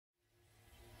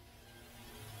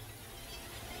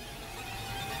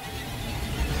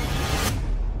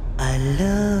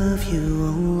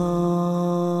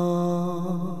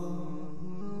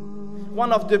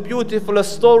one of the beautiful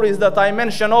stories that I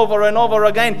mention over and over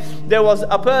again. There was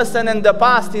a person in the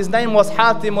past, his name was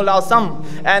Hatim al-Asam,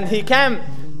 and he came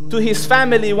to his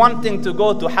family wanting to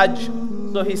go to Hajj.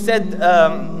 So he said,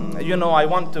 you know, I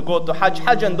want to go to Hajj.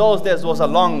 Hajj in those days was a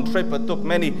long trip. It took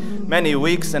many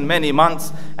weeks and many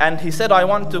months. And he said, I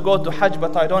want to go to Hajj,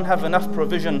 but I don't have enough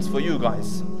provisions for you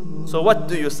guys. So what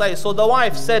do you say? So the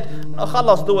wife said,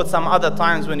 khalas, do it some other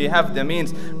times when you have the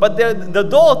means. But the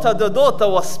daughter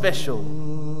was special.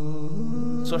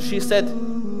 So she said,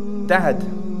 Dad,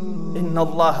 Inna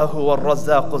Allah huwa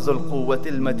ar-Razzaq zul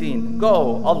quwwatil mateen.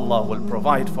 Go, Allah will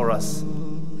provide for us.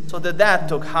 So the dad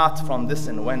took heart from this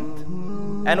and went.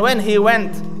 And when he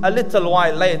went, a little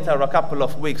while later, a couple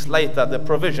of weeks later, the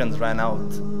provisions ran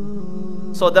out.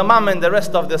 So the mom and the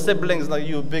rest of the siblings, like,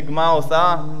 you big mouth,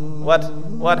 huh?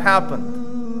 What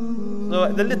happened?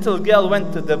 So the little girl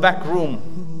went to the back room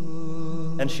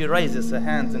and she raises her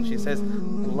hands and she says,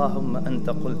 Allahumma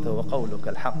anta qulta wa qawluka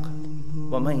al-haq.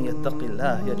 وَمَنْ يَتَّقِ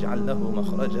اللَّهِ يَجْعَلْ لَهُ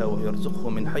مَخْرَجًا وَيَرْزُقْهُ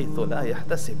مِنْ حَيْثُ لَا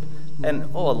يَحْتَسِبْ. And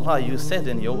oh Allah, you said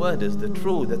in your word is the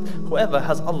truth, that whoever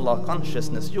has Allah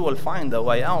consciousness, you will find a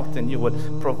way out and you will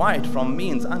provide from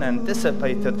means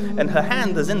unanticipated. And her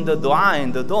hand is in the dua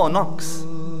and the door knocks.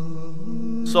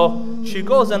 So she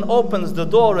goes and opens the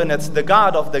door, and it's the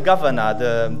guard of the governor,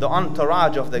 the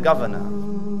entourage of the governor.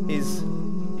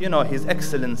 You know, His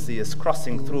Excellency is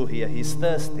crossing through here, he's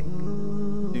thirsty.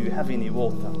 Do you have any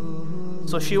water?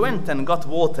 So she went and got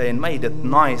water and made it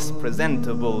nice,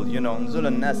 presentable, you know. And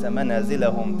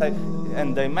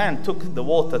the man took the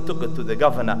water, took it to the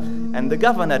governor. And the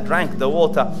governor drank the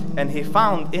water and he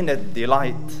found in it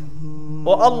delight.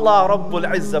 Oh, Allah Rabbul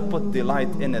Izzah put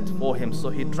delight in it for him. So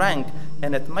he drank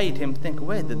and it made him think,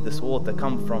 where did this water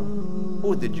come from?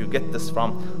 Who did you get this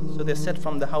from? So they said,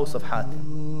 from the house of Hatim.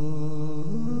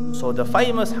 So the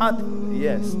famous Hatim,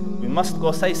 yes, we must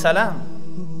go say salam.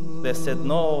 They said,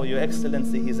 no, Your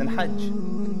Excellency, he's in Hajj.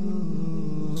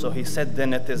 So he said,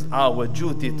 then it is our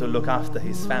duty to look after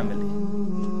his family.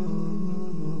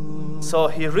 So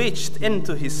he reached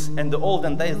into in the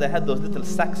olden days they had those little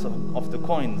sacks of the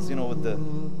coins, you know,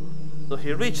 so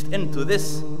he reached into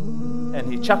this and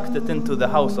he chucked it into the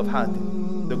house of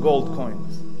Hatim, the gold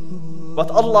coins.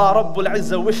 But Allah Rabbul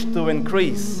Izzah wished to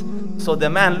increase. So the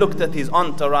man looked at his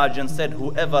entourage and said,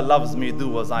 whoever loves me,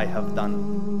 do as I have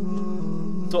done.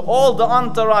 So all the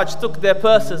entourage took their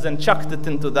purses and chucked it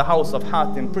into the house of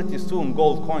Hatim. Pretty soon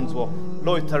gold coins were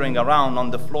loitering around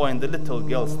on the floor and the little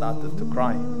girl started to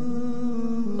cry.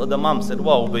 So the mom said,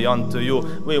 woe be unto you.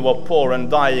 We were poor and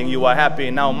dying. You were happy.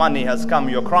 Now money has come.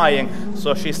 You're crying.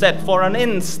 So she said, for an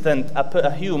instant, a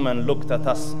human looked at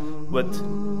us with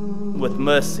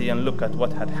mercy and look at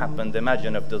what had happened.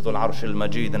 Imagine if the Dhul Arsh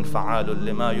al-Majid and Fa'alul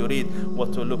lima yurid were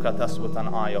to look at us with an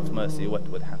eye of mercy, what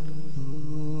would happen?